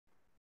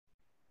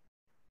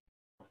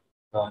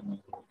On.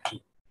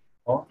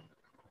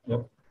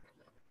 Yep.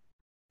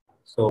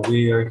 So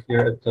we are here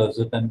at the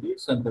ZNB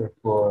Center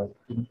for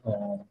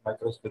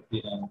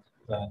Microscopy and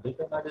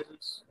Data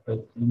Analysis at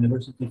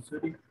University of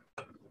Fiji.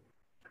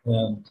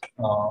 And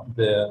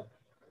the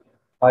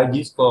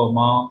iDisco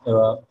mount,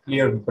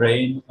 clear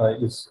brain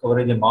is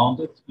already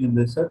mounted in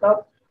the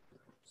setup.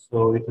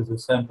 So it is a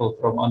sample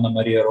from Anna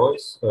Maria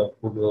Royce, who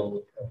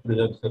will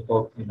present her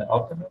talk in the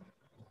afternoon.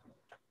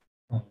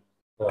 And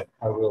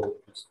I will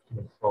just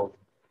show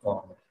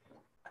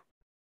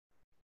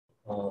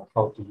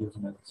how to use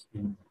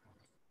mesoSPIM.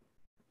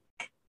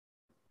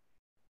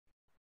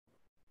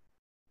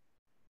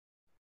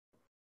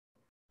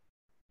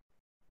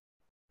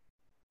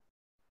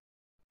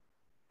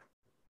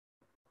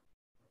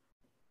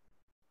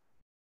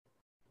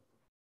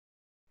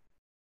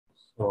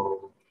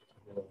 So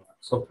the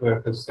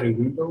software has 3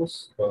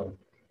 windows.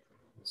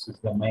 This is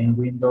the main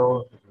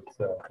window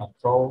with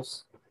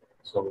controls.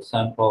 So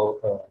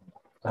sample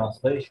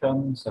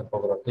translation,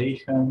 sample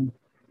rotation,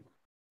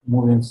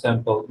 moving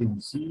sample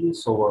in Z,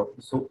 so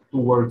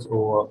towards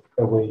or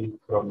away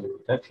from the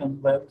detection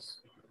lens,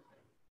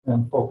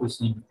 and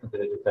focusing the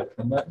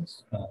detection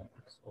lens.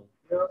 So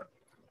here,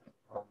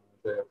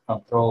 the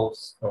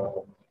controls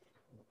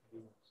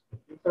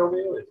computer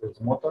wheel, it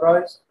is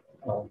motorized.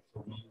 So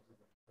we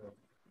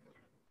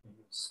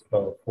use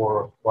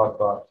for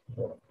quad-band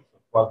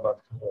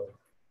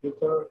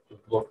filter to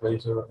block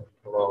laser and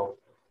allow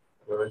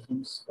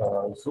fluorescence.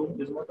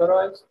 Zoom is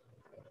motorized.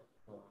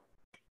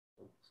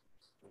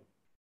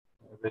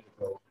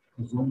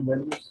 Zoom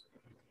values,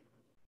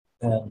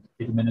 and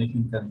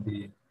illumination can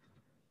be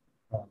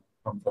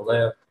from the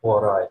left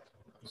or right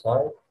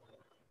side.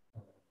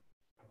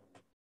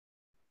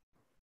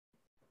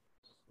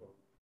 So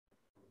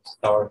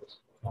start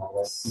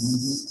light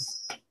imaging.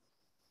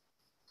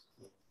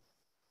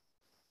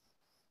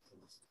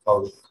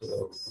 How it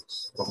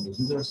looks from the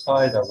user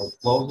side. I will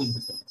close it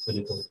because it's a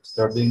little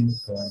disturbing.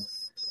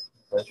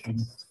 Flashing.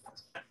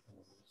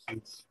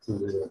 Switch to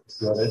the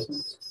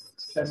fluorescence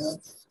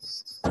channel.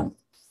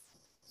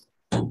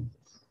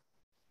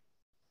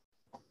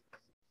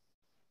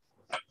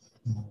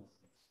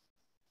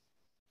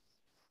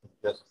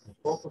 Just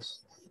focus.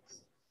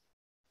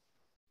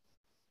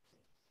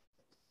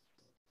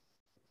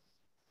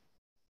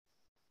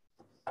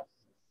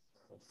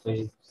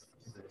 Take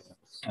the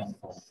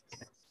sample.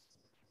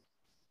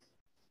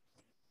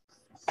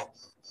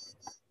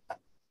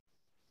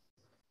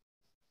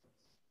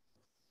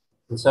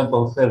 The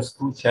sample has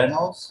 2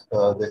 channels.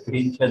 The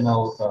green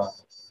channel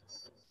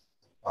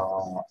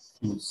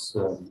is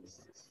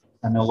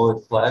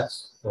amyloid plaques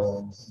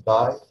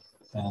dye,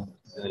 and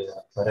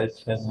the red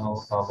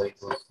channel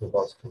labels the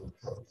vascular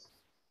flow.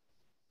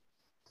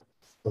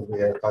 So we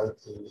are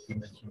currently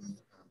imaging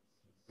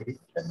green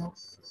channel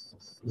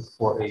with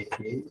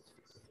 488.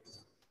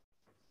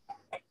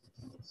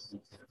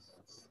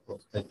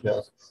 Let's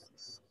adjust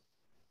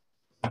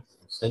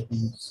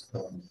settings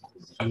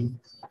G.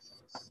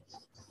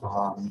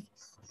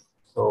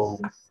 So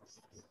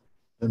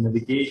the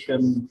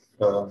navigation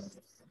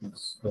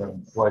is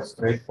quite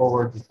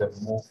straightforward. You can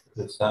move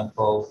the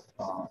sample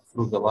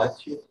through the light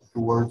sheet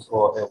towards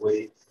or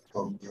away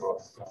from your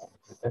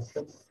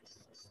detection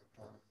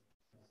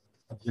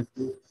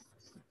objective.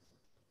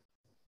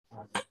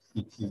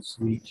 If you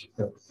switch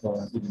the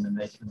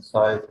illumination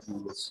side, you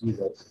will see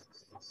that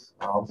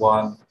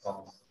one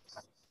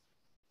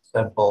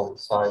sample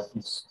side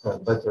is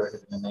better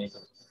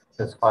illuminated,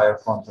 has higher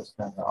contrast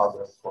than the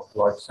other for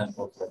large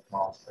samples like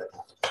mouse pairs.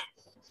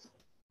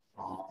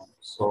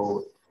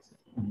 So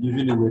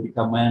usually we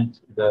recommend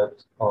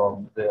that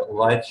the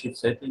light sheet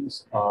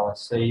settings are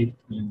saved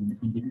in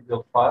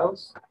individual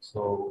files.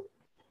 So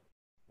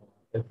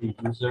every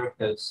user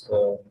has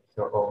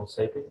their own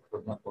setting. For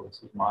example,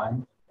 this is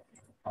mine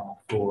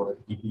for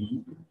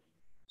DBE.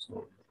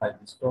 So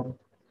iDisco.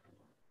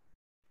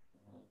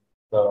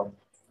 The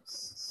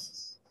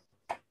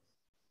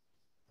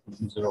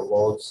user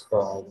loads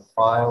the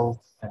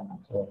file, and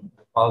the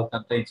file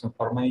contains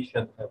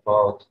information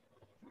about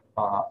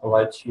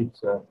light sheet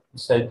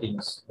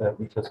settings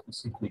which are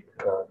specific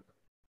to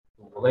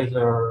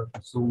laser,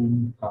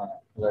 zoom,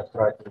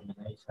 left-right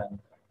illumination.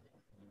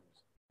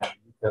 And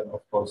you can,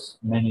 of course,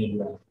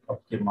 manually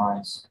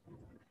optimize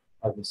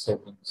the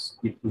settings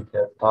if we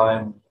have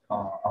time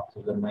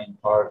after the main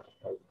part.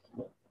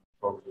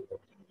 Probably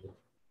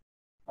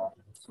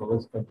so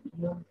let's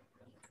continue.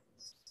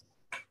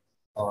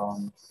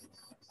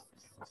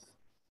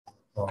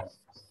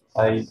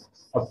 I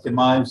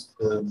optimized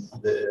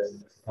the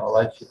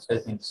light sheet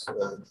settings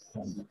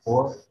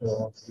before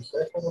the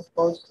session, of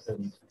course,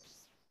 and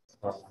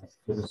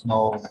there is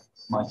no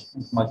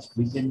much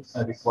tweaking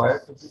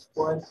required at this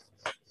point.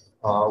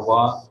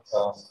 One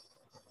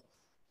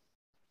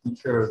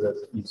feature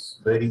that is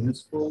very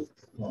useful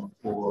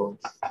for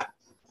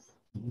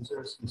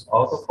users is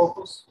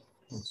autofocus,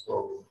 and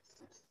so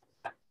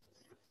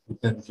we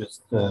can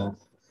just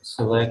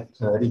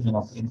select a region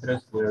of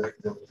interest where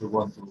we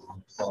want to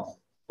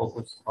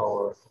focus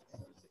our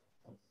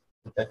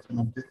detection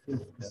objective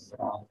and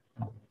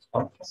run this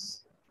function.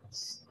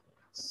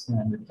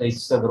 And it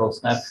takes several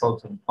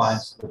snapshots and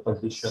finds the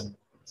position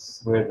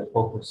where the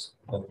focus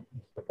is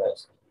the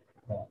best.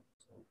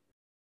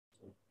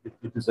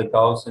 It is a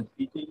Gaussian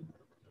fitting,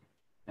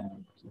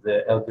 and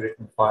the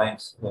algorithm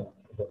finds the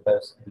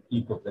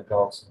peak of the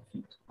Gaussian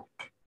fit.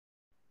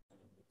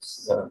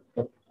 It's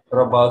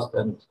robust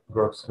and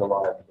works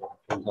reliably.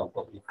 For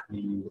example, if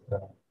we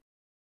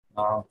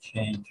now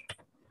change,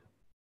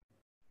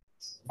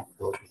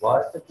 go to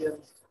light again,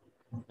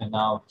 we can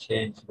now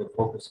change the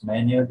focus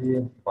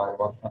manually by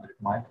 100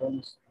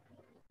 microns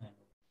and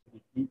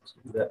repeat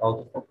the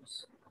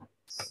autofocus,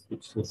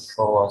 which should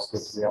show us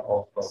that we are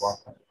off by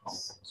 100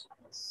 microns.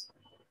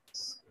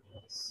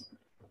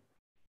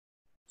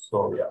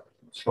 So yeah,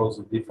 it shows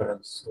the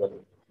difference.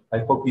 I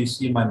hope you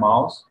see my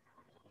mouse.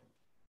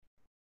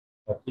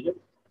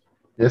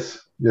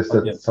 Yes, yes,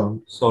 okay. That's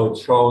some. So it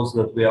shows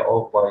that we are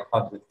off by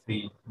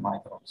 103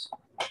 microns.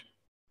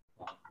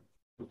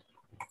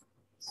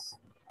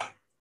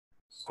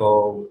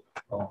 So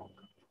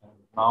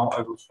now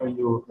I will show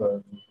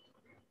you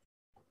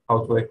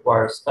how to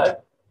acquire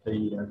stack,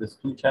 these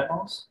two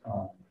channels.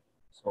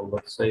 So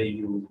let's say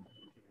you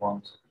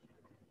want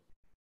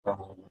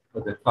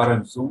the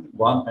current zoom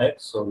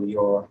 1x, so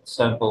your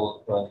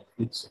sample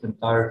its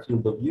entire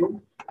field of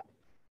view.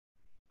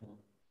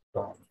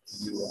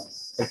 You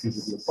happy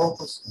with your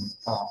focus and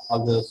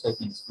other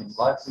settings in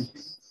live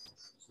regime.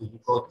 So you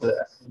go to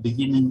the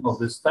beginning of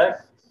the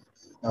stack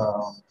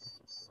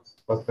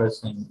by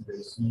pressing the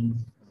Z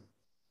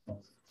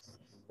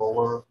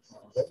lower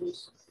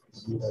values,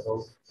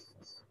 Z-level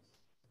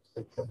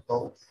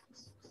control.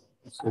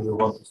 So we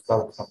want to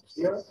start from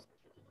here.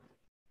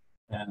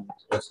 And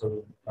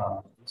also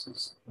this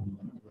is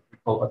what we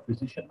call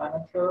acquisition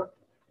manager.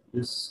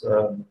 This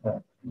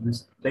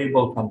this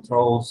table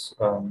controls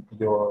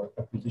your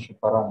acquisition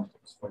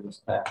parameters for your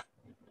stack.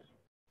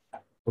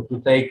 So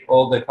to take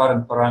all the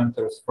current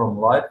parameters from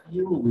live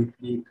view, we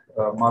click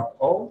mark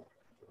all,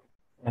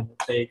 and it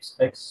takes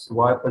X,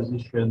 Y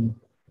position,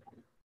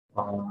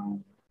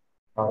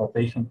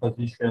 rotation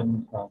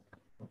position,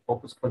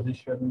 focus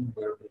position,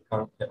 where we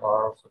currently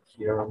are. So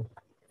here,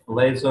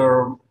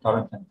 laser,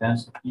 current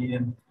intensity,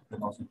 you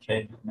can also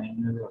change it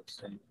manually, let's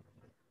say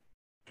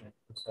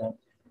 10%.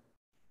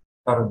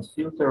 Current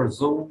filter,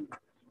 zoom,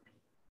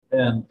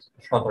 and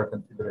shutter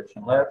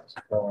configuration left,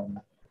 and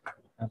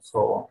so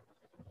on.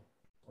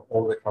 So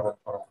all the current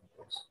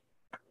parameters.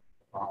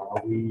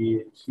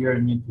 We here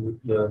need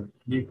to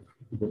click.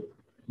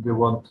 We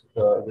want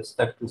the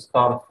stack to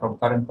start from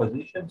current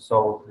position.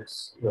 So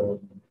this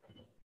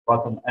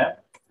button M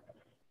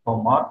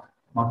for mark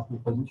the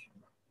position,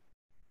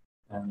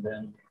 and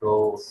then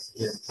go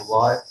into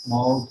live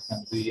mode,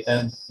 and we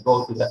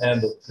go to the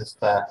end of the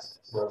stack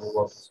where we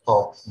want to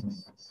stop.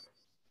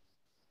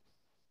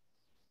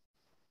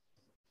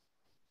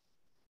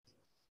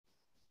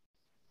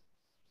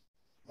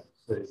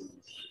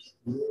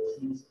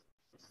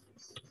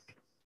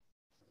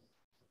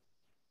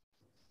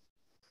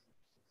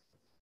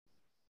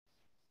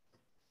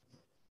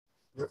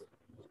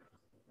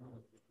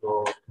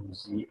 Go to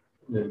Z,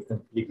 you can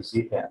click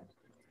Z end.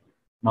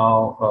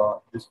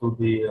 Now this will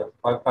be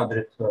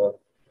 500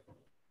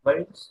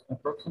 frames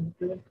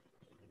approximately.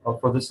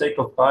 For the sake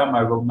of time,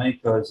 I will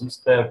make this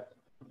step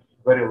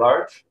very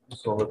large.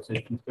 So let's say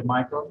 50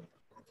 micron.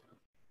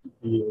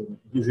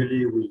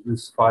 Usually we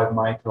use 5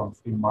 micron,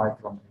 3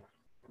 micron,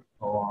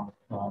 or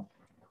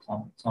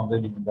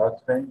something in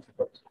that range.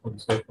 But for the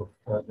sake of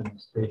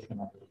demonstration,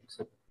 I will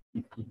set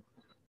 50.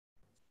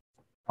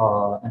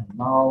 And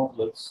now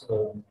let's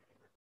go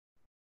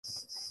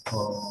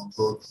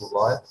to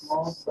live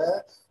mode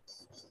back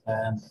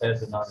and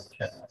add another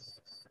channel.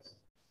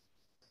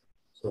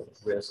 So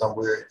we are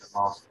somewhere in the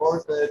mouse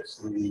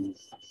cortex. We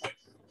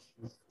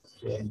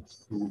change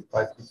to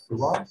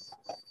 561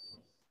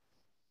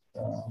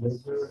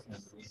 laser,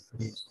 and we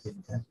increase the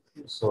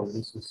intensity. So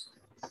this is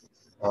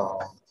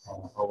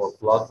our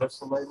blood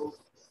vessel label.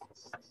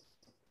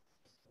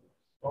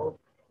 So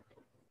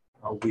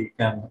now we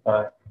can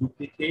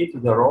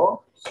duplicate the raw.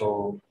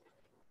 So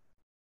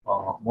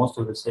most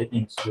of the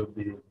settings will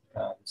be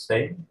the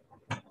same.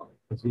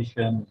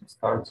 Position,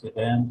 start,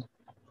 end,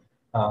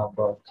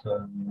 but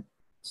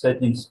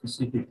settings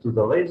specific to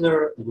the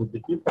laser will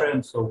be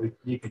different. So we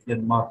click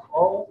again mark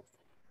all,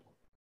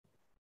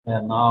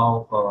 and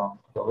now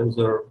the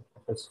laser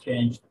has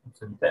changed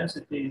its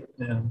intensity,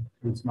 and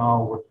it's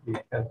now what we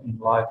have in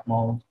live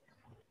mode,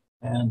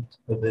 and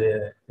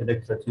the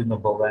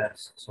electrotunable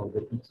lens. So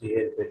the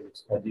ETA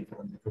values are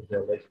different because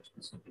they're laser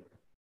specific.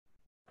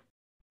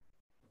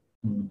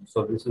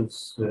 So this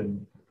is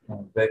a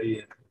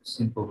very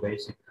simple,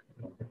 basic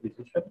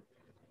acquisition.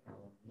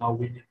 Now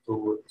we need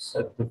to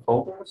set the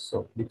folders.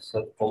 So click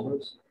set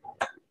folders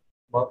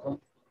button.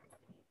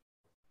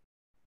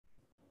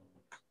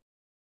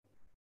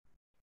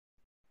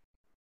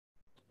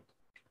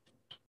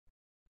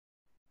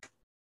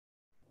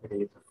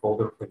 Create a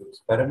folder for the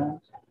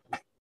experiment.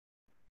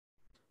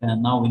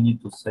 And now we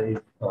need to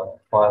save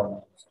file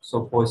names.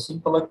 So for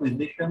simple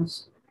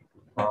acquisitions,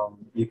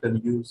 you can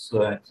use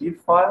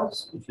TIFF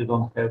files if you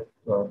don't have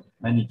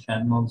many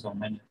channels or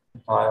many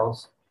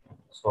files.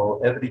 So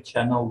every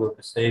channel will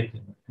be saved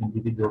in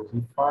individual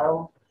TIFF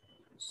file.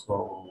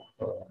 So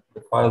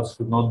the files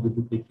should not be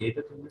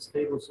duplicated in this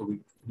table. So we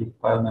click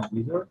File Name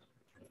Wizard,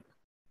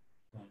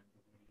 and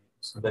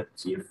select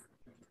TIFF,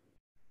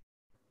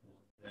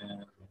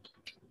 and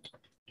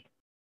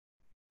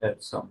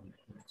add some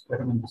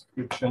experiment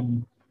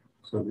description.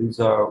 So these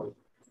are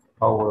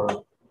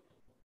our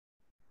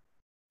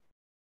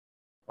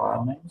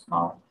file names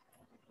now,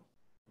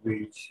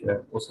 which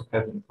also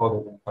have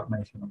encoded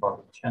information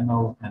about the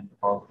channel and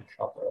about the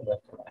shutter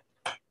adapter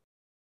line.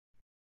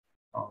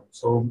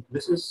 So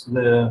this is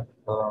the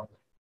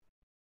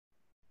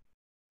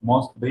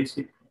most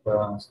basic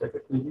stack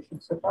acquisition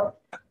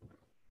setup.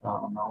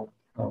 Now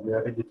we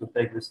are ready to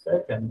take the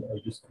stack, and I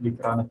just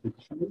click Run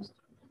Acquisition List.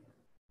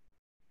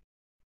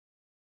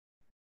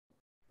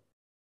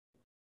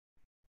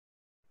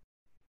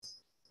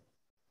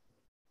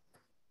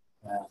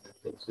 And it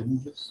takes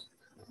images.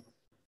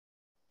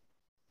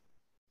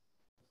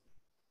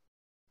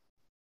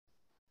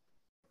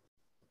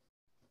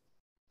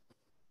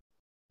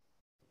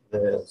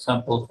 The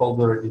sample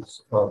folder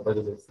is, by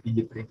the way,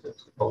 3D printed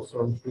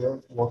also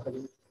here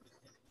locally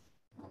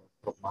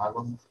from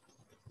Magon.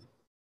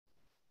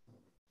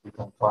 You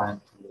can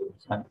find the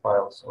same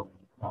files on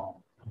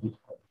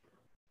GitHub.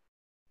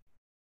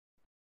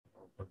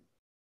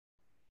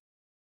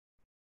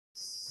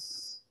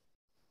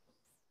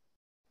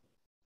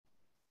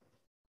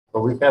 So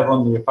we have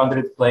only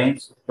 100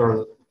 planes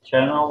per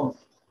channel.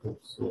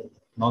 It's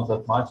not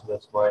that much.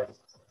 That's why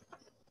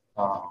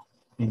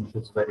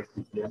finishes very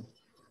quickly.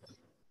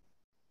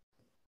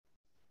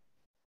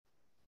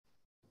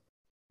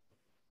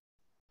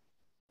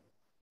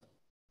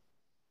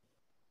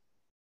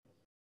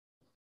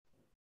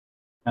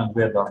 And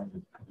we are done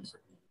with this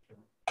acquisition.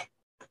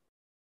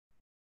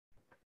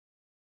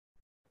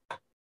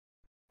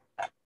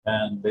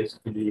 And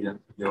basically,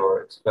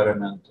 your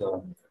experiment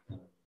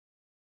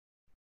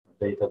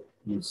data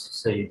is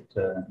saved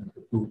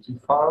into 2 T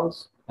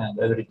files, and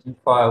every T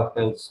file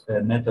has a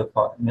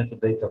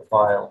metadata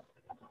file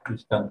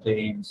which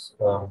contains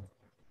what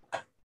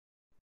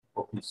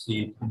we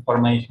see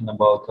information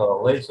about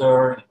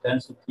laser,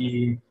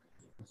 intensity,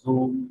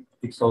 zoom,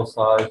 pixel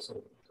size,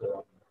 and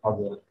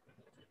other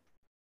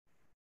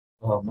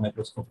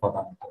microscope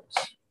parameters.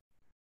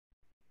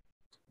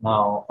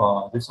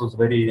 Now, this was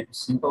very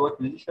simple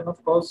acquisition,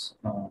 of course.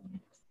 You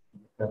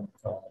can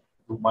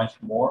do much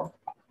more.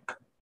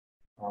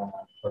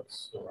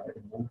 Let's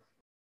remove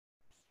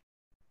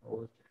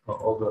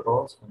all the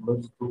rows, and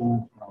let's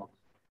do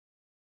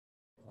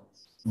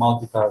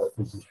multi-tile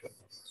acquisition.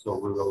 So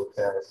we will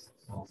have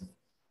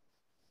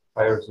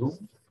higher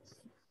zoom,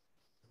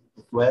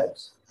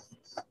 flags,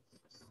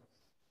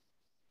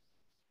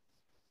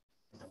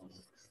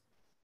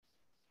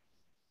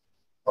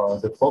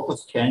 the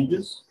focus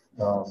changes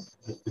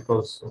just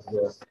because of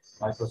the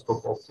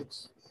microscope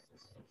optics.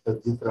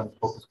 There's different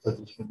focus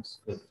positions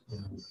at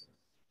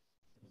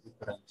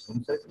different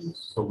zoom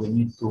settings. So we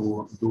need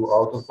to do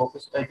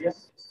autofocus again.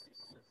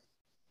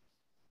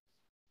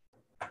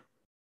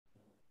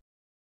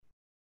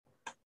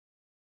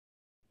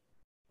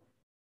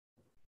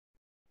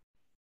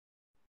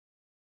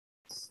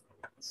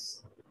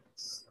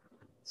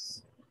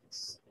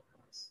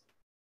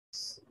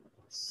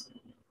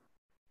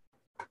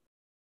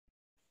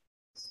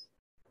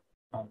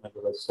 And maybe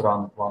let's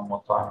run one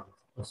more time,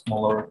 a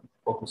smaller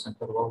focus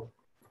interval.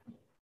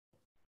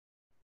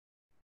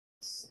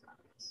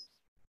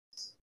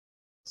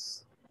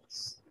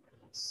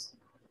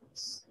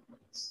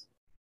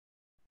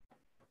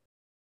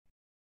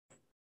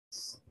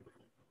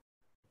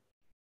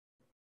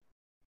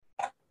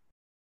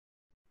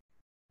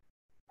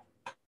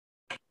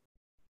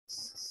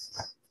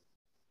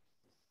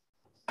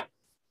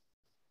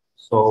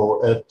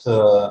 So at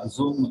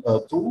zoom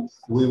 2,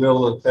 we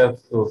will have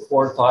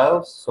 4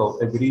 tiles, so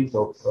a grid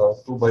of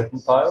 2 by 2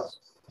 tiles.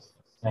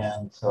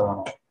 And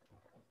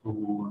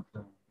to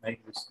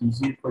make this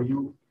easy for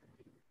you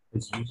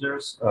as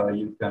users,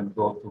 you can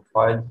go to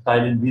File,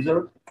 Tiling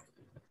Wizard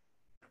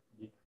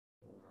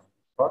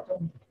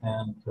button,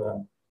 and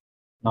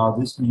now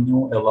this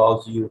menu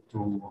allows you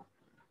to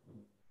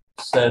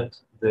set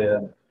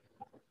the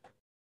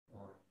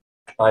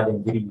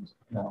tiling grid,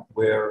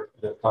 where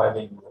the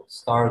tiling will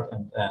start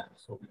and end.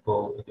 So we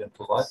go again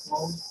to light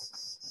mode,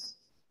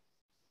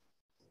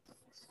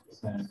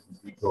 and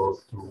we go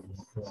to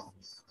the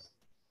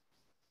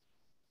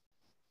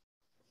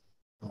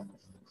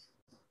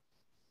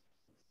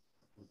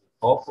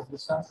top of the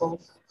sample.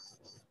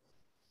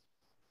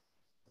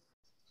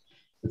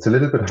 It's a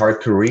little bit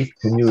hard to read.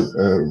 Can you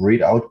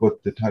read out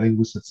what the tiling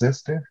wizard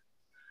says there?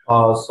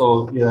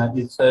 So yeah,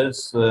 it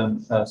says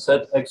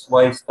set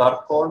XY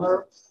start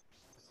corner,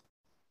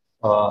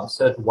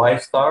 set Y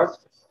start,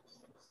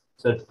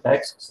 set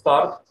X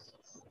start,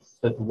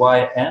 set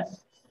Y end,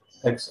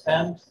 X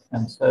end,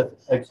 and set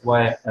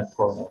XY end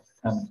corner.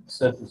 and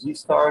set Z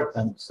start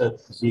and set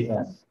Z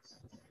end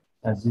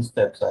and Z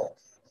step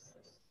size.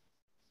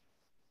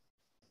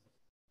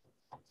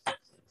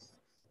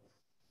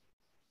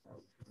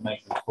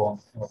 Make the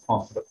font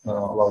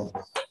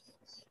larger.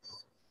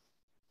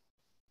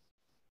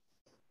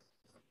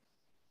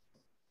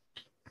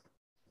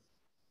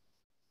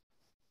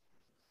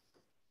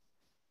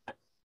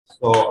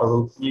 So I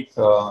will click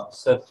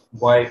set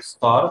Y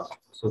start.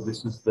 So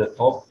this is the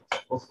top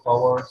of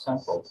our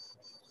sample.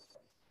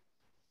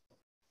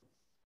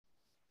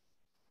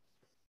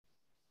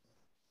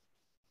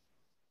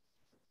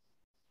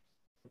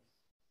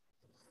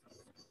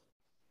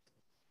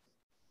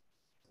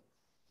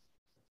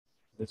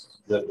 This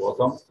is the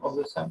bottom of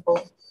the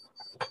sample.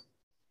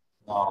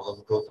 Now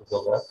let's go to the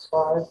left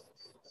side.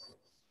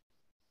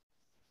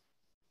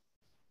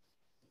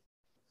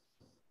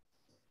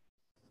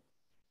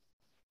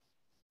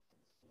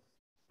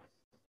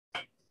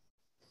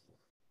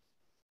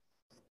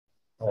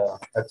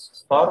 Let's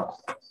start.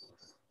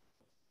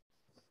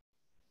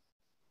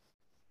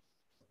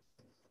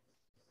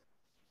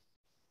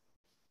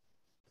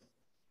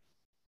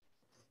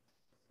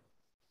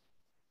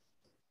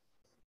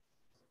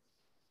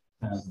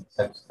 And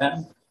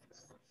extend.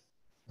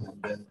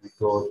 And then we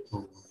go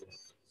to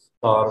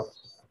start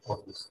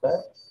of the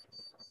step.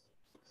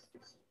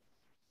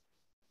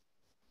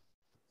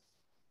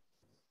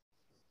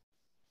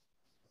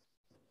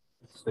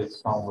 Let's say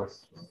somewhere.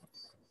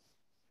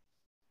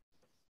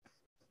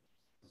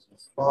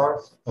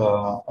 Start.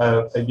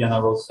 Again, I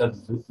will set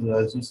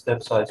the Z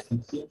step size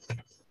 50.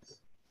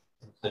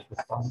 Take the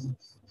time.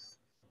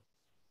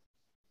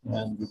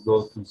 And we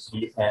go to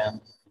Z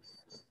end.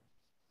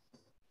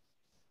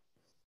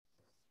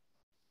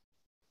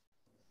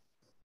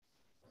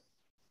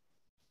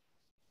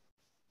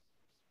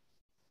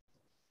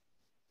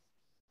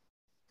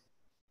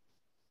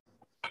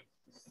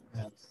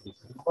 And click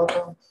the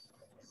button.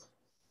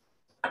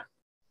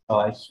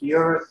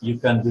 Here you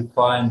can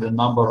define the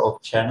number of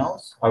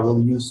channels. I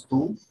will use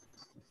 2.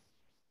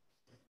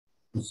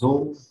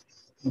 Zoom,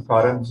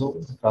 current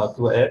zoom,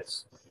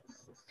 2x.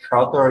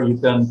 Shutter, you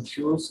can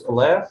choose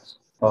left,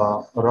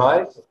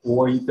 right,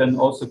 or you can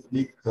also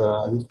click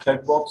this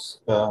checkbox.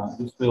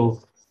 This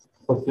will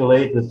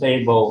populate the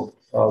table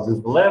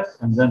with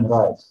left and then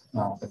right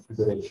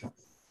configuration.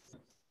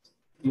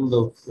 Field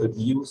of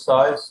view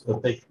size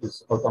take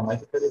this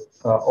automatically.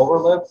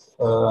 Overlap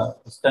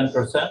is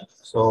 10%,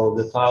 so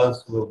the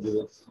tiles will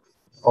be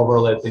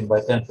overlapping by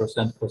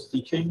 10% for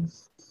stitching.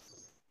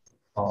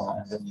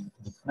 And then you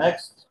click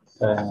next.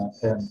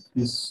 And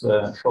this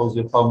shows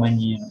you how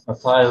many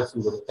tiles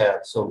you will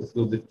have. So it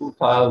will be 2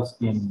 tiles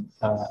in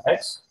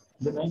X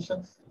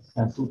dimension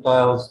and 2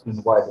 tiles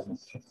in Y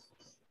dimension.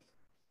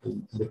 So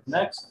you click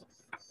next,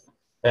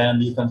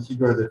 and you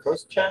configure the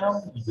first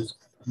channel. You just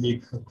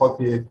click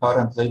copy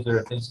current laser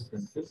intensity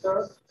and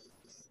filter.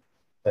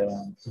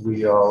 And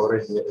we are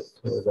already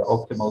at the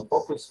optimal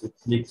focus. We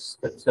click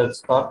set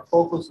start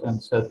focus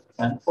and set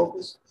end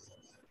focus.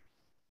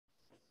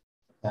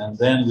 And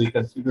then we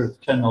configure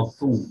channel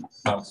 2.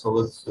 So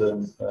let's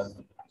go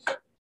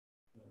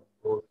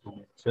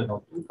to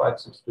channel 2,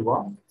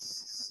 561.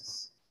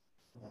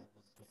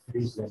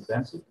 Increase the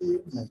intensity,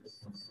 make it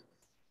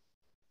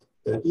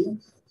 30.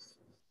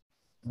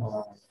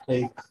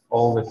 Take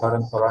all the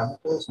current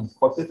parameters and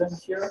copy them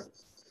here.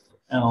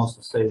 And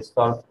also say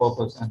start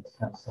focus and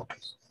end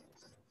focus.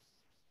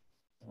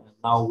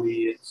 Now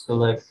we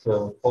select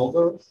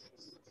folder.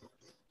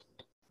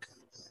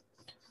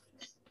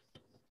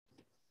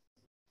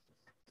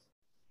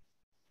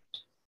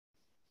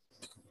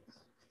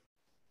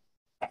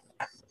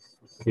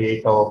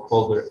 Create our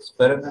folder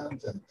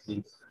experiment and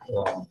click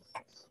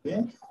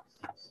finish.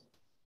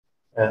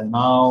 And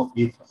now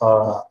it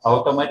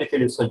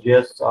automatically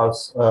suggests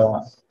us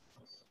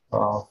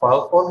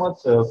file format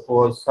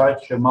for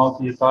such a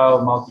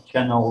multi-tile,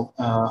 multi-channel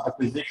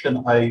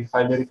acquisition. I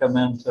highly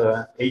recommend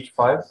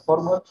H5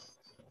 format,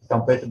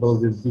 compatible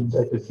with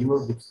BigData Viewer,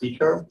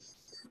 BigStitcher.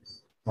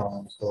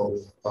 So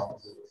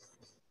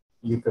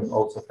you can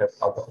also have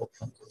other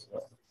options as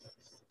well.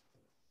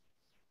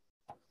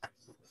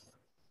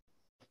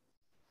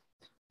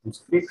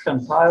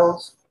 Description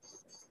tiles,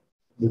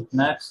 with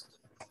next.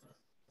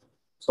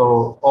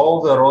 So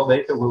all the raw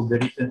data will be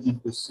written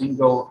into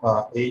single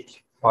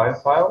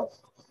H5 file,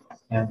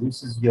 and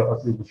this is your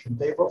acquisition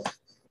table.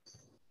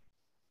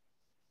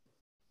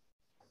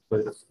 So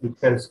it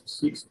has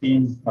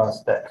 16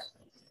 steps.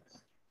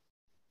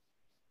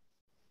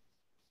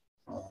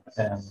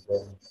 And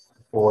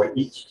for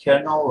each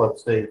channel,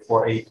 let's say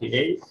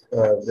 488,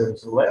 there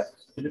is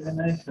left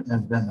illumination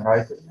and then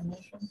right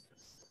illumination.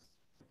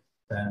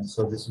 And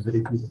so this is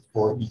repeated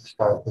for each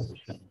tile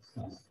position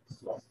as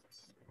well.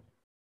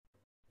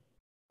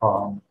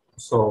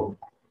 So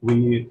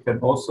we can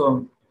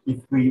also, if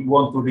we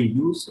want to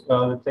reuse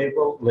the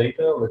table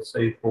later, let's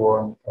say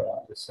for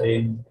the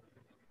same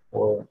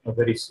or a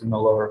very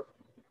similar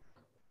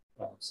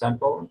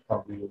sample,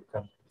 we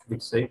can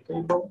click Save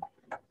Table,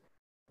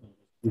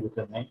 give it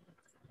a name.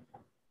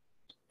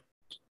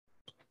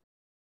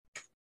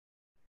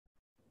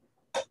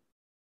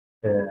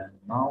 And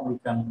now we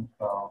can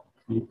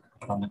click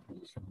on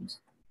acquisitions.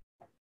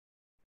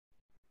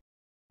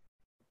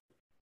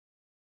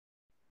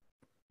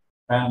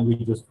 And we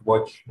just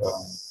watch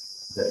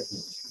the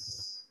acquisition.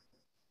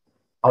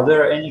 Are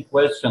there any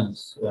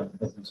questions at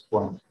this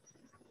point?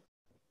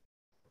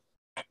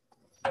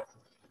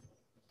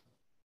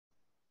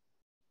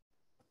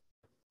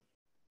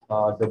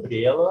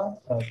 Gabriela,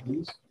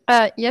 please.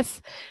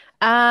 Yes.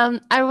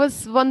 I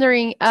was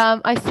wondering,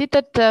 I see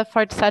that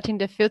for setting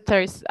the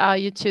filters,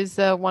 you choose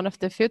one of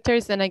the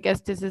filters, and I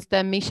guess this is the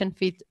emission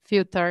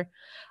filter.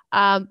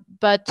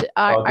 But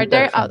are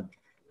there,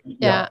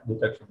 yeah,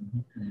 detection.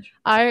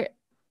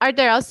 are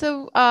there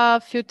also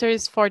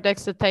filters for the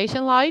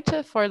excitation light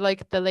for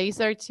like the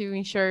laser to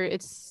ensure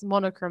it's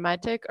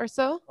monochromatic or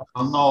so?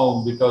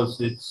 No, because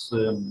it's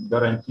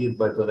guaranteed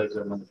by the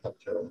laser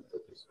manufacturer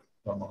that it's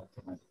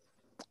monochromatic.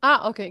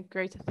 Ah, okay,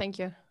 great, thank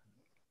you.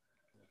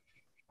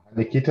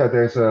 Nikita,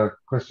 there's a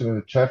question in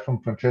the chat from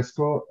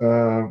Francesco.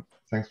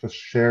 Thanks for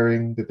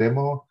sharing the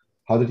demo.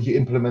 How did you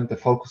implement the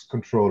focus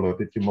controller?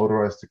 Did you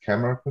motorize the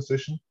camera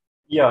position?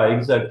 Yeah,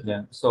 exactly.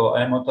 So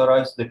I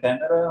motorized the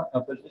camera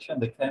position.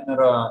 The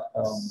camera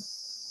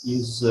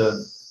is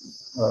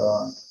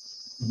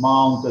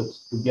mounted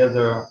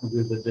together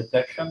with the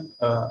detection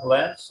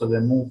lens. So they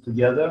move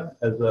together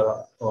as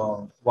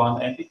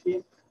one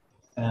entity,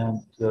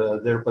 and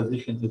their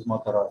position is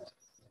motorized.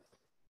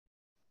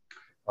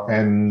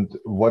 And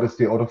what is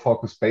the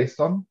autofocus based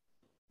on?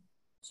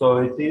 So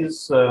it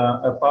is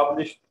a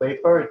published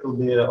paper. It will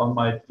be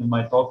on in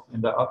my talk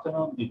in the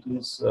afternoon. It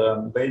is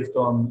based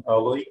on a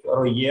Loic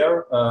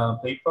Royer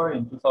paper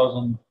in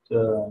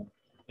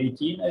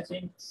 2018, I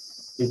think.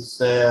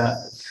 It's a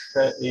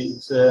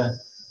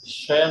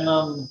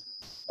Shannon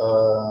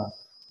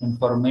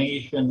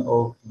information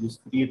of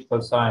discrete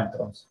cosine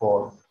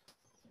transform.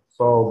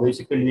 So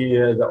basically,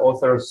 the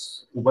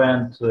authors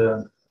went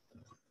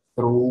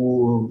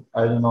through,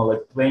 I don't know,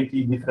 like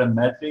 20 different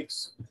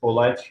metrics for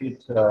light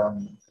sheet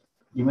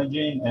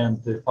imaging,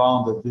 and they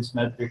found that this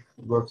metric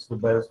works the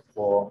best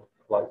for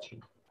light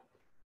sheet.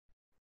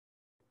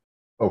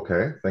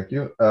 Okay, thank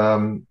you.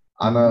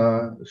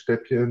 Anna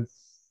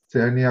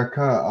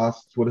Stepien-Cerniaka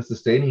asked, what is the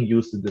staining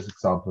used in this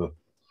example?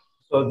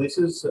 So this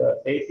is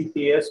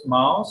APPS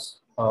mouse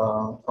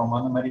from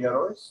Anna Maria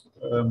Royce.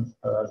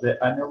 The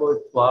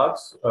amyloid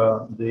plaques,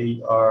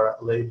 they are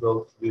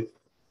labeled with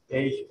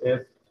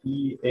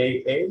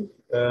HFEAA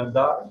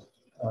dye.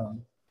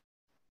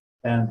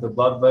 And the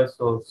blood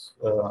vessels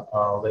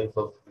are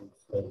labeled with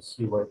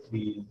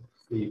CY3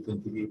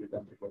 conjugated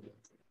antibody.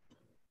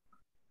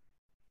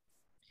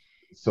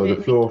 So the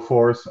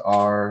fluorophores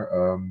are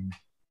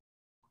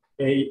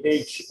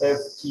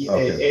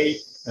HFTAA.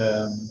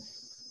 Okay.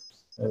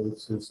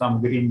 It's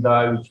some green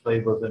dye which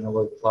labels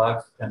amyloid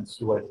plaques and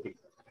CY3.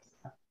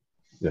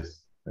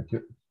 Yes, thank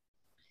you.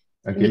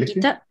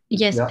 Nikita,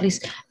 yes, yeah.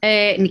 Please.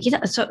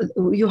 Nikita, so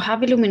you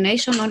have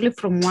illumination only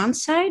from one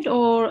side,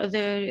 or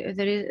there are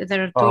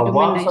two illuminations?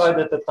 One side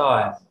at a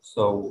time.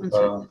 So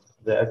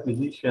the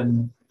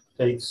acquisition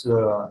takes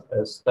a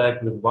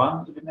stack with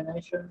one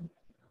illumination,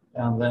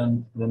 and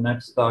then the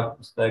next stack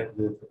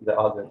with the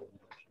other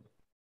illumination.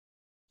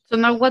 So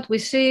now what we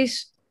see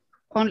is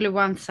only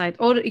one side,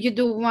 or you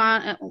do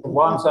one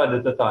side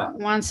at a time.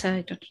 One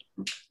side.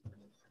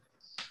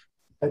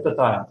 At a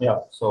time, yeah.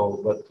 So,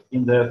 but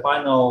in the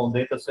final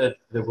data set,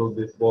 there will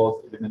be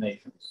both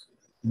illuminations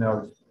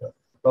merged.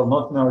 Well,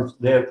 not merged.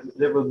 They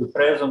will be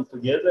present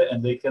together,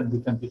 and they can be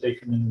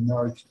computationally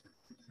merged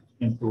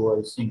into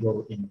a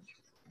single image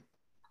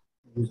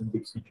using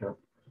BigStitcher.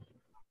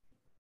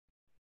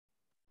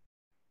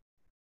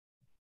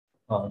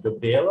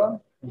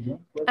 Gabriela?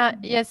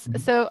 Yes.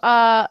 So,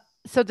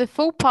 so the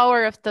full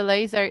power of the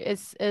laser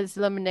is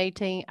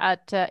illuminating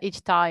at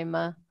each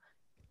time.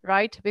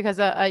 Right, because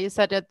you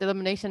said that the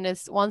illumination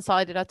is one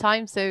side at a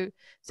time, so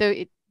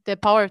the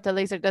power of the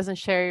laser doesn't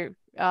share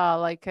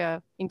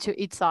into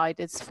each side.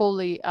 It's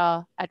fully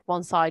at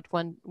one side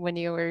when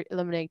you are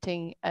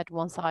illuminating at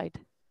one side.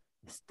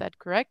 Is that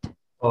correct?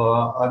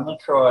 I'm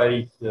not sure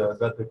I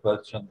got the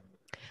question.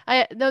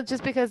 No,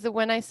 just because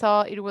when I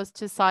saw it was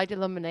two-side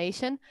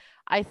illumination,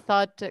 I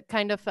thought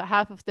kind of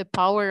half of the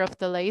power of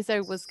the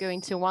laser was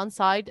going to one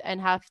side and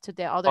half to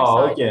the other side.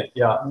 Oh, okay,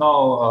 yeah,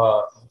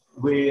 no.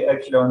 We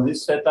actually, on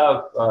this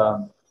setup,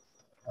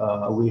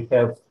 we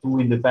have two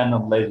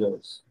independent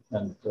lasers,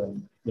 and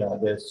yeah,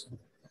 there's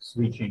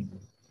switching.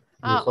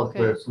 The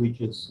software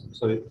switches,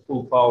 so it's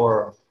full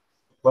power.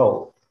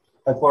 Well,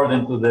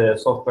 according to the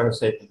software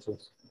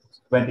settings,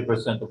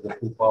 20% of the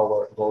full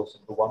power goes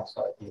into one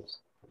side. Yes.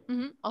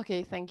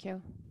 Okay, thank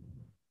you.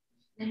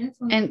 And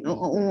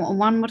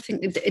one more thing: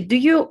 do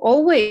you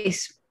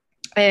always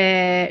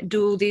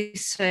do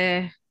this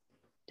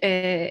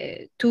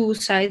two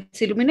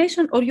sides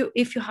illumination, or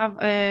if you have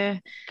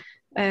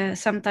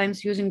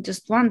sometimes using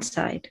just one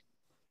side?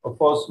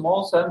 For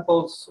small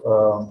samples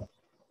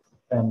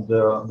and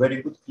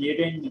very good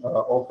clearing,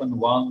 often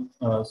one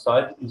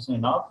side is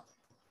enough.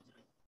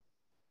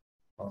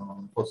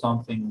 For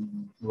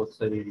something, let's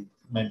say,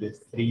 maybe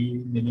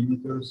 3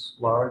 millimeters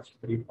large,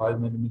 5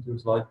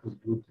 millimeters large with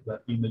good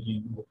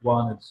imaging with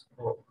one is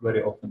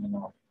very often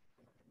enough.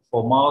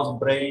 For mouse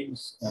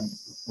brains and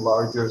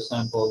larger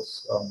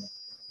samples,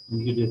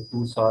 usually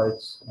two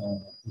sides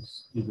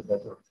is a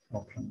better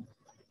option.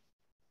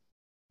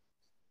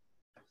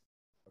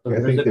 So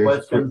there is a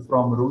question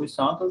from Rui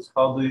Santos.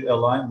 How do you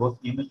align both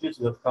images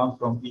that come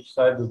from each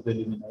side of the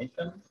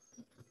illumination?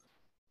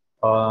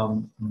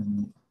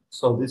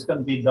 So this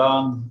can be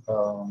done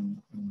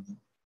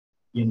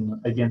in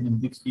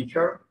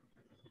BigStitcher.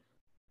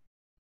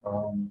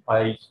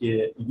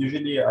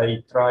 Usually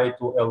I try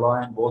to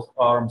align both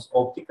arms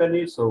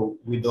optically, so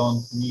we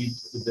don't need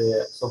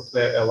the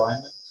software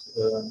alignment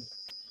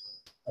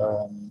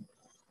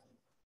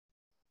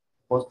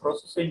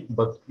post-processing,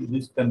 but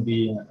this can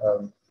be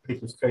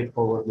pretty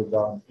straightforwardly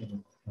done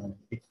in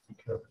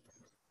BigStitcher.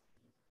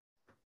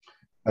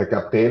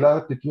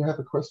 Gabriela, did you have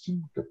a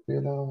question?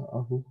 Gabriela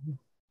Ahu?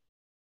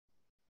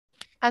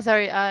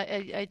 Sorry,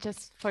 I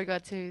just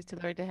forgot to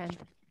lower the hand.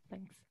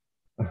 Thanks.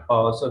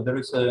 So there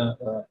is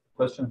a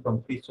question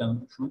from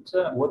Christian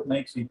Schulze. What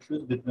makes you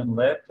choose between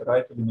left,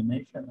 right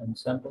illumination and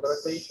sample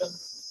rotation?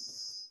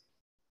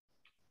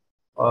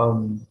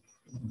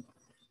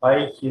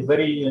 I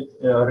very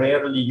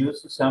rarely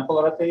use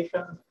sample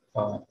rotation.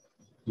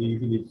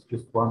 Usually it's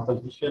just one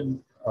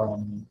position.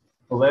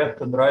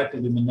 Left and right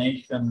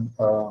illumination,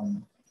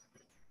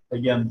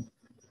 again,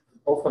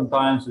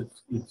 oftentimes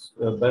it's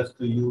best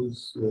to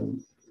use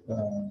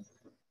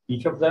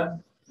each of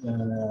them.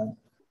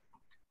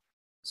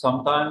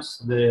 Sometimes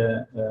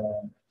the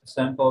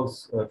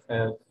samples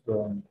have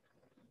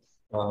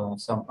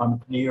some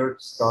unclear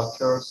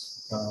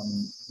structures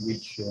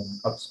which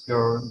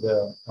obscure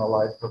the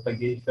light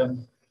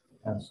propagation,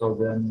 and so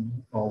then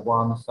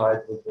one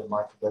side will be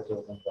much better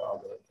than the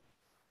other.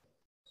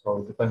 So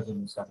it depends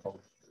on the sample.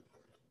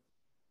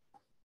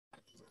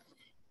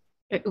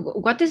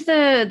 What is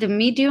the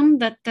medium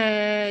that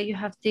you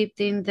have dipped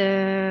in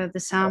the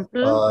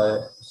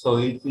sample? So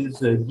it is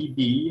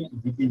DB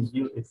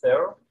zero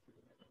ether.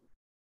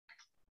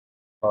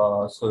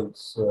 So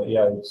it's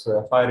it's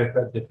a high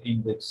refractive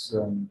index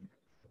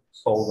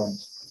solvent,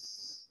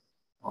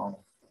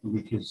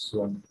 which is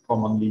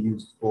commonly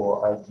used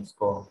for ID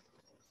score.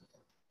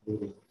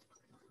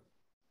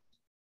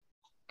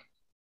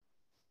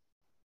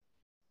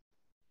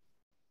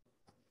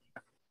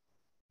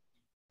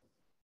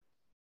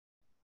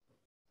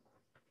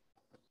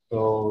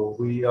 So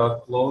we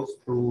are close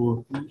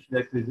to finish the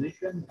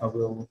acquisition. I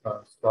will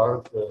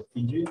start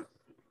Fiji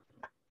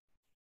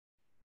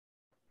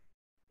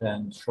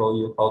and show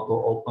you how to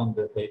open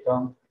the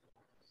data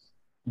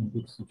in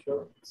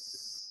BigStitcher.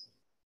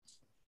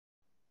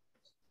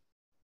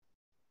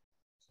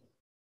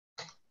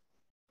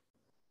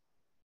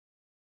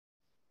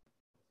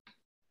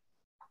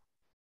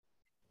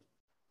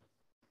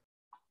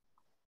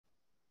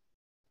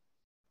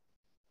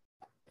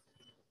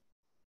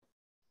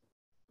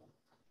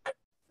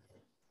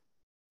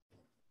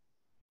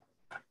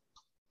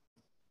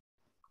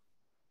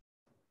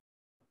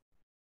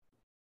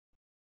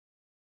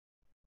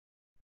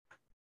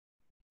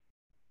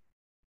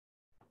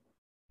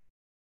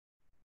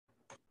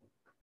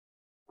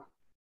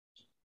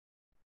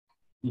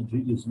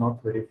 Fiji is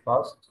not very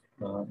fast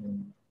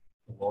in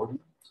loading,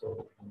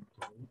 so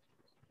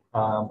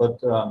but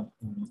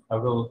I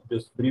will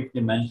just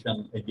briefly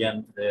mention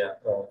again the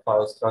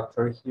file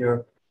structure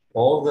here.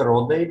 All the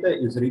raw data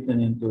is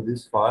written into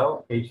this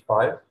file,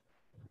 H5,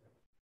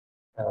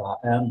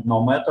 and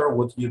no matter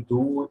what you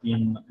do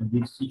in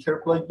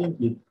BigStitcher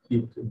plugin,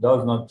 it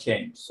does not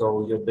change.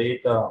 So your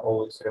data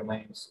always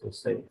remains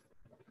safe.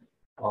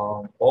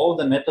 All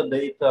the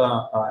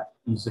metadata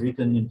is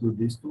written into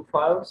these two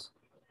files.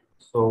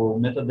 So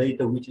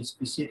metadata which is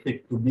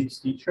specific to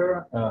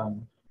BigStitcher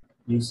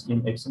is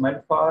in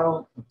XML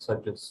file,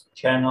 such as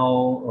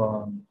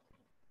channel,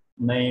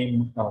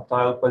 name,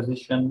 tile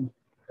position,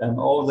 and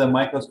all the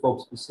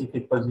microscope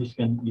specific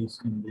position is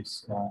in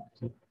this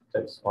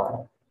text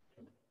file.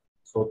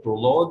 So to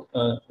load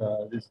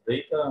this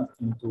data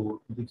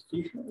into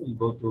BigStitcher, you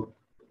go to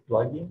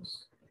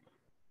plugins,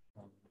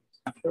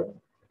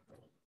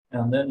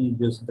 and then you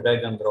just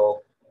drag and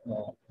drop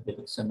the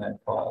XML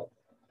file.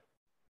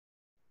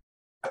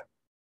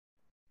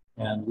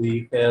 And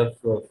we have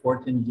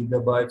 14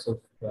 gigabytes of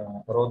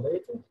raw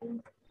data here.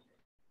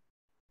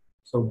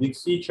 So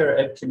BigStitcher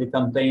actually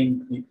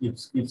contains,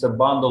 it's a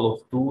bundle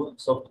of two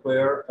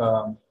software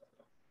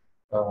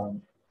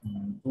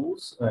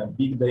tools,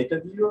 Big Data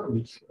Viewer,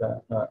 which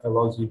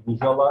allows you to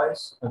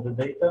visualize the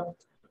data,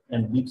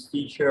 and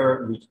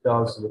BigStitcher, which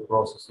does the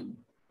processing.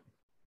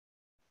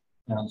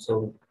 And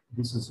so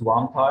this is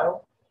one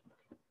tile.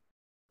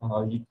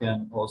 You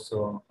can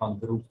also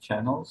ungroup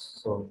channels.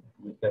 So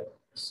we have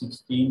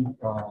 16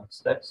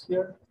 steps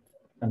here,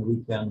 and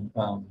we can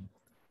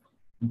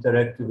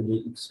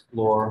interactively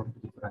explore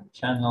different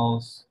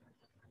channels,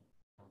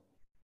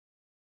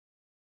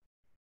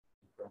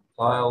 different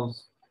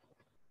tiles.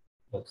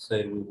 Let's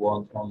say we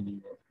want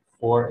only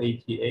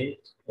 488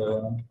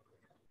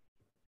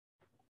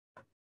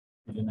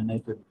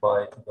 illuminated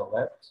by the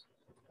left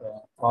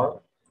arm.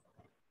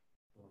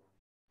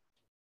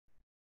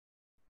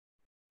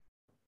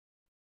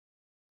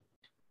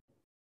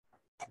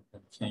 You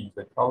can change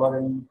the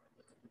coloring.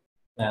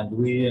 And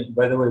we,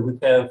 by the way, we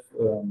have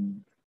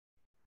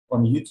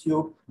on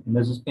YouTube,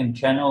 mesoSPIM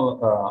channel,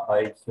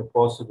 I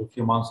posted a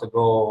few months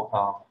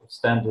ago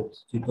extended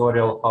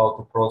tutorial how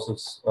to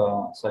process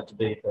such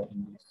data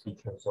in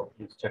BigStitcher, so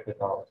please check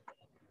it out.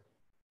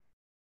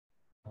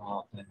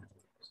 And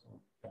so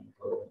can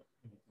go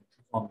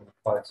on the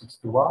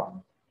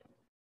 561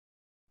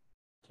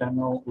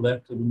 channel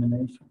left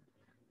illumination.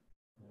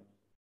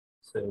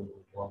 So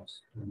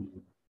once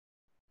we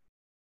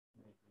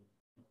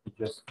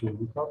just do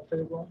the top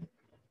table.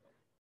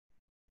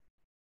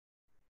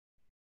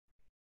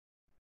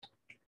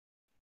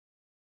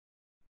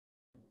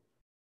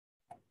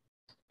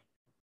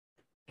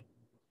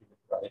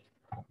 Right.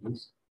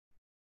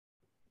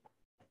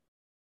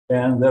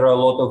 And there are a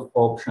lot of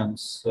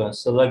options.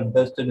 Select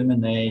best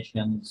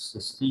illuminations,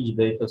 stitch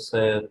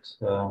dataset,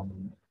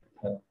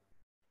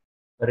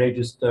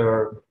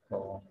 register.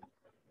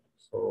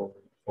 So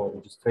for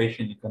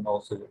registration, you can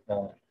also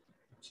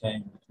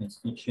change between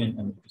stitching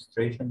and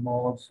registration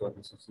mode. So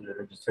this is the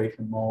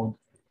registration mode.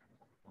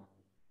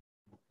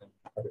 You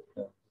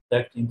can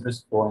detect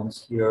interest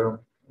points here,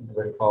 a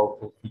very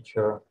powerful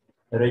feature.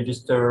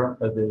 Register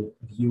the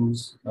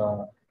views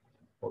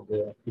of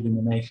the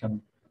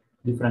illumination,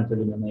 different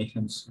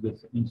illuminations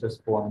with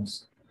interest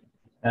points,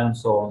 and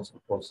so on and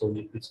so forth. So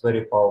it's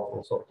very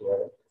powerful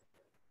software.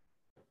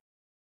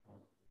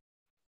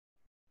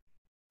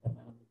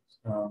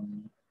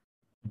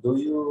 Do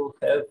you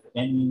have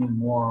any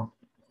more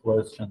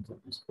questions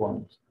at this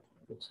point?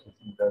 Because I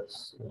think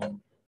that's the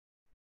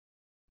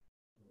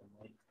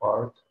main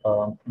part.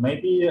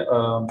 Maybe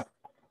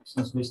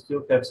since we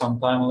still have some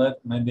time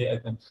left, maybe I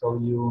can show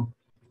you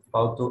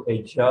how to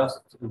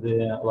adjust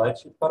the light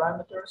sheet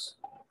parameters,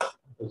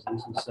 because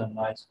this is a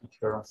nice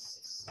feature.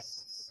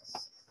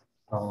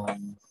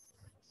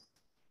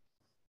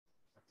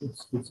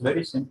 It's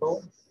very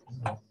simple.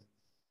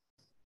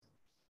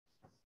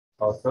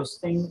 First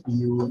thing,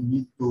 you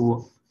need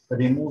to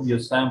remove your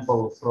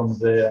sample from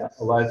the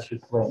light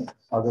sheet plane,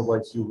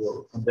 otherwise you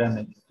will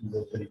damage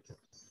your picture.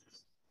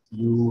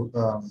 You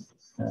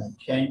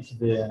change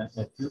the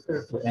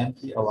filter to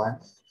empty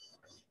alignment.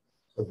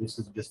 So this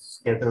is just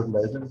scattered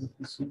laser that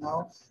you see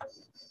now.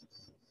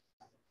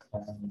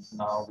 And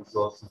now we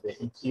go to the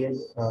ETA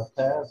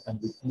tab and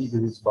we click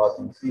this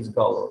button, freeze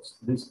colors.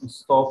 This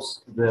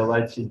stops the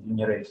light sheet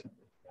generation.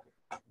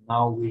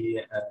 Now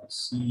we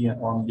see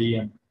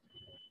only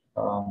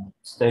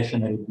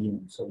stationary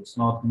beam, so it's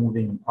not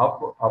moving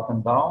up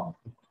and down.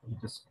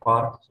 It is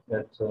parked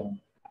at in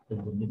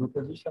the middle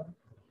position.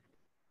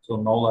 So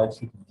no light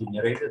sheet is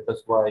generated.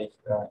 That's why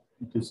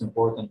it is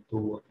important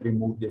to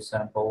remove the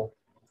sample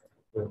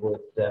to avoid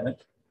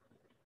damage.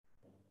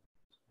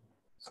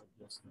 So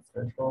just the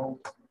threshold.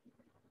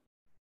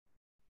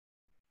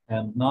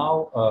 And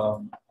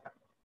now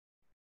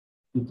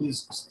it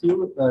is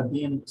still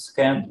being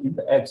scanned in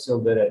the axial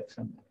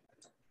direction.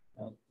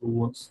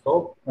 To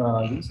stop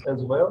this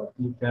as well,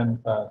 you can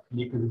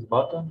click this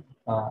button,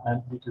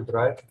 amplitude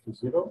right to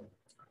 0.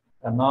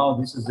 And now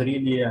this is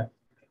really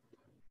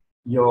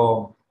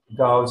your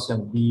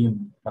Gaussian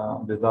beam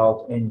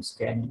without any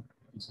scanning.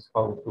 This is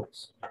how it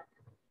looks.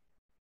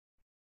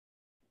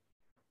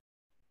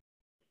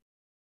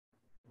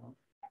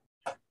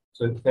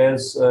 So it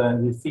has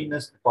the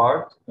thinnest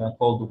part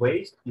called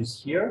waist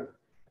is here.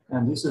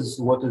 And this is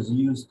what is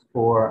used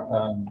for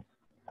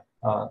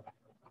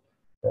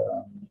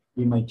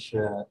image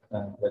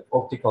like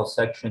optical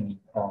sectioning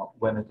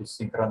when it is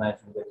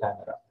synchronizing the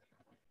camera.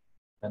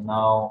 And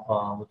now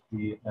what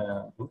we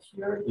do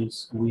here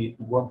is we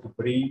want to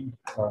bring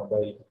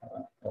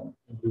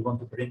we want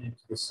to bring it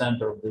to the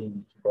center of the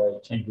image by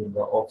changing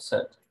the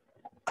offset.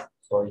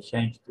 So I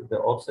changed the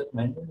offset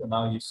menu, and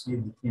now you see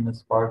the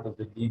thinnest part of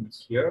the beam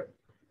is here.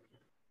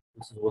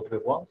 This is what we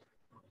want.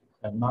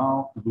 And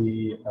now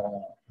we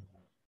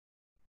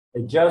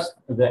adjust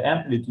the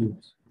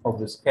amplitude of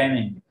the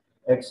scanning,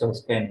 axial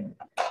scanning,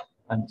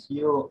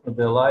 until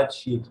the light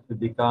sheet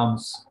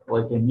becomes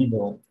like a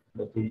needle,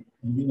 like a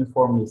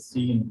uniformly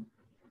thin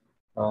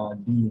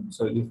beam.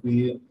 So if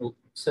we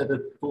set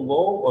it too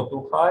low or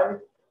too high,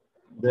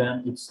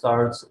 then it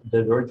starts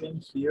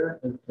diverging here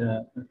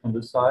on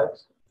the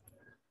sides.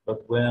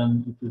 But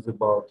when it is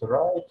about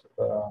right,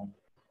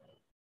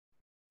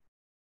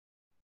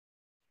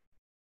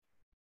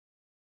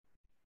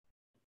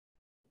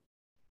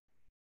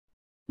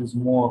 it is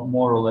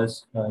more or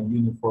less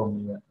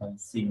uniformly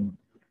thin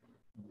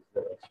in this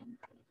direction.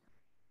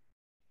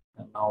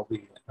 And now we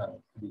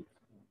click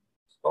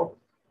stop.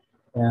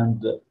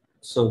 And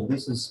so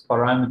this is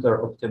parameter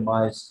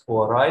optimized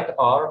for right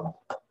arm,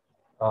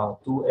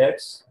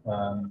 2x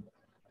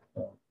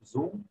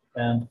zoom,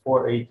 and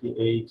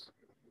 488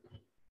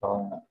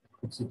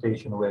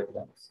 excitation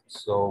wavelength.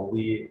 So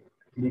we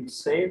click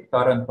save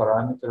current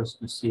parameters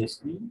to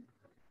CSV,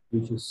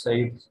 which is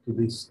saved to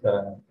this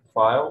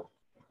file,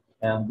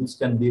 and this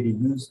can be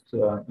reused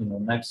in the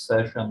next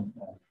session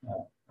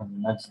on the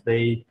next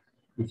day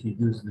if you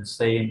use the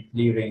same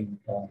clearing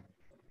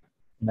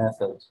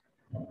method,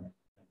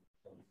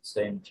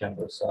 same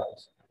chamber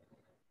size.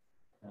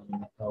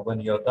 And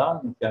when you're done,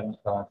 you can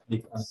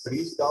click on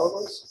freeze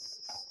galvers,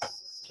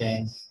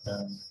 change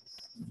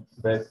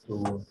back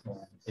to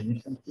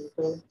emission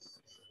filter,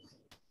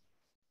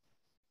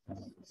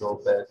 and go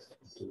back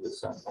to the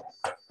sample.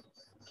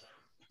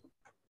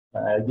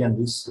 Again,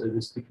 this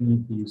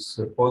technique is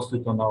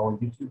posted on our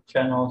YouTube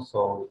channel,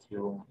 so if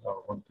you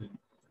want to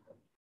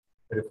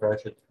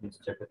refresh it, please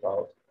check it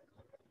out.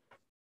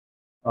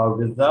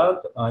 With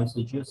that, I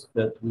suggest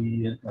that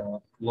we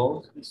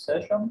close this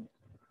session.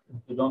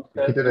 If you don't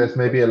have Nikita, there's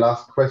maybe a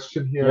last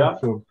question here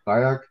from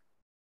Kayak.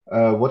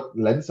 What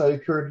lens are you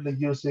currently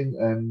using,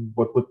 and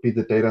what would be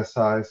the data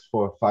size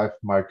for a 5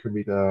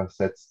 micrometer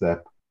set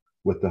step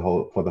with the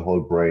whole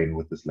brain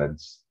with this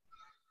lens?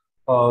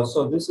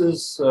 So this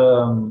is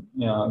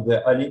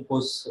the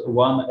Olympus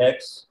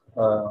 1X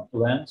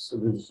lens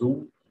with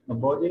zoom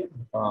body,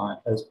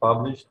 as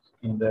published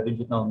in the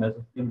original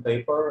mesoSPIM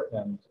paper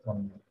and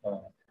on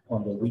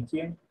the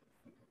wiki.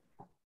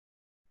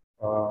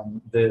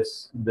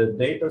 The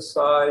data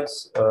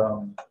size,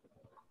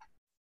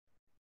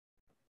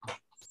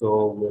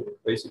 so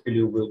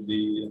basically will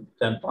be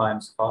 10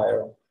 times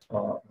higher,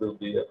 will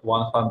be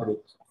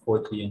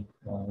 140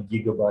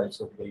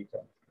 gigabytes of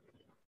data.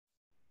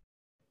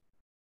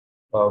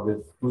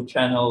 With 2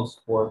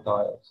 channels, 4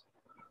 tiles.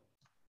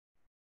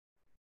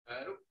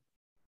 Allô?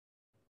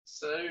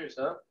 Salut,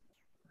 ça va?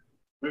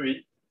 Oui,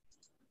 oui.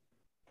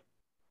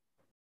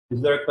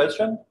 Is there a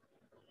question?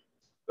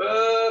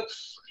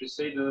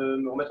 J'essaye de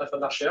me remettre à faire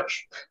de la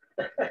recherche.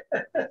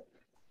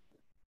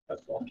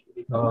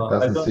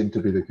 Doesn't seem to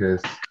be the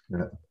case.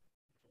 Yeah.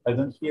 I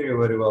don't hear you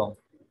very well.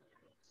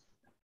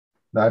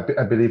 No,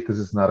 I believe this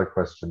is not a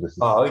question. This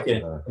is.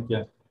 Okay.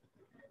 Okay.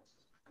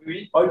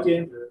 Oui.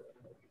 Okay.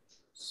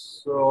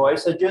 So I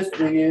suggest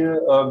we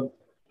have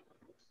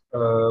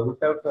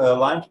a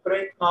lunch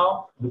break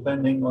now,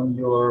 depending on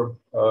your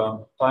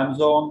time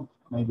zone,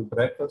 maybe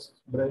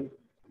breakfast break.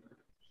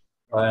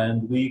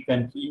 And we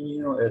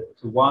continue at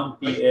 1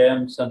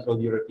 p.m. Central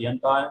European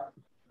time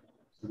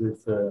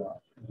with the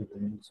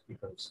new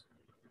speakers.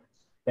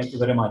 Thank you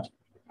very much.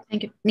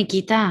 Thank you,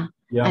 Nikita.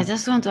 Yeah. I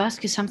just want to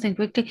ask you something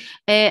quickly.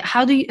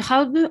 Have you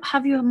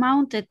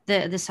mounted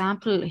the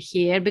sample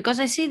here? Because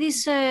I see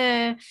this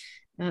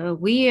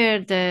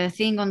weird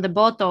thing on the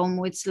bottom,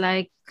 which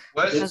like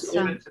it's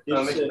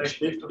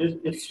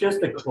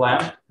just a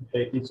clamp.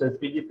 It's a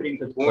 3D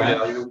printed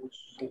clamp.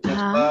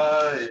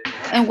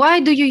 And why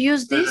do you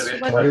use this?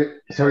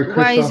 Sorry,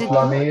 Christoph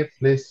Lamy,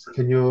 please,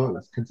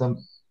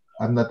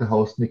 I'm not the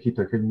host,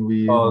 Nikita. Can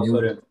we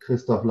mute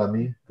Christoph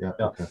Lamy? Yeah.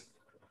 Okay.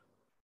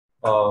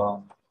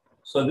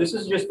 So this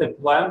is just a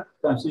clamp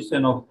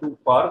consisting of 2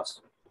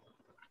 parts.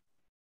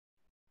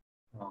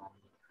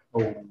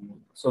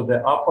 So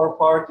the upper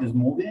part is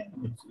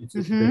moving.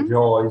 The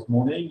jaw is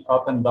moving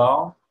up and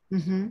down.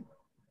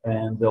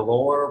 And the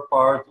lower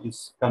part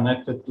is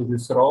connected to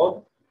this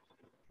rod.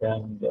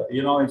 And,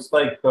 it's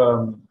like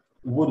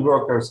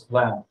woodworker's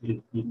clamp.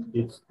 It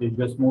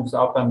just moves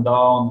up and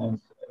down, and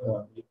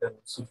you can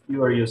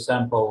secure your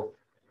sample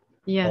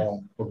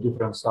of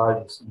different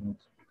sizes.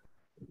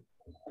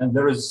 And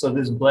there is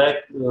this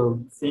black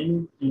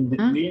thing in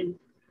between.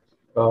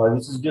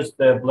 This is just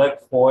a black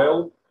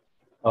foil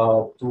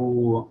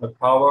to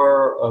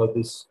cover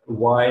this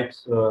white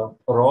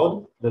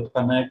rod that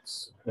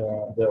connects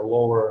the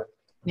lower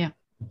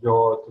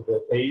jaw to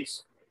the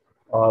face.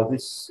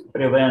 This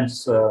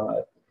prevents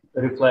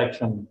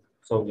reflection,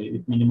 so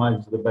it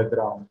minimizes the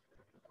background.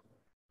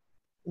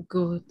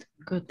 Good,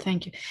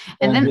 thank you.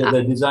 And then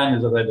the design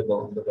is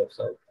available on the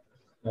website.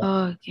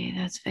 Yeah. Okay,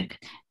 that's very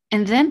good.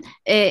 And then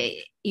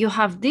you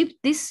have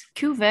dipped this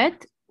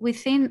cuvette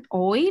within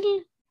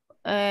oil,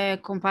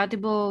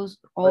 compatible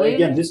oil. But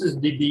again, this is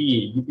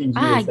DBE.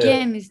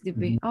 Again, it's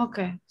DBE.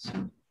 Okay,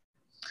 so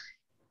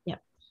yeah,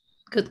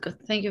 good.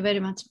 Thank you very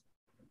much.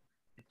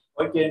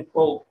 Okay,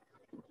 cool.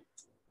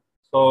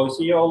 So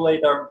see you all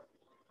later.